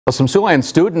Some Siouxland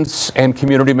students and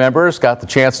community members got the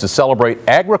chance to celebrate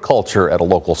agriculture at a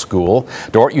local school.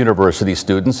 Dordt University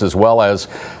students as well as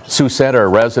Sioux Center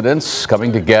residents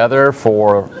coming together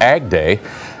for Ag Day.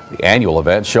 The annual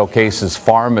event showcases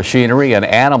farm machinery and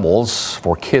animals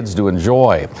for kids to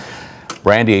enjoy.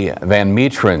 Brandy Van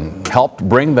Metren helped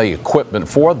bring the equipment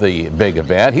for the big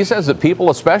event. He says that people,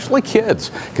 especially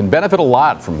kids, can benefit a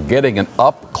lot from getting an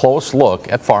up-close look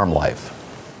at farm life.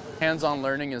 Hands-on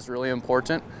learning is really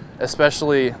important,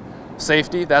 especially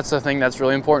safety. That's the thing that's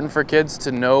really important for kids,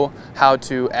 to know how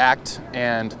to act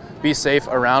and be safe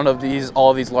around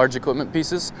all of these large equipment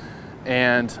pieces.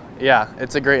 And yeah,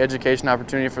 it's a great education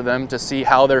opportunity for them to see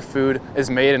how their food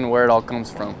is made and where it all comes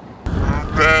from.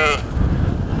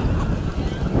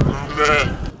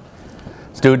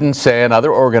 Students and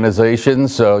other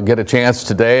organizations get a chance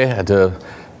today to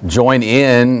join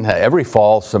in every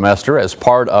fall semester as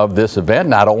part of this event,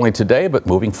 not only today, but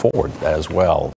moving forward as well.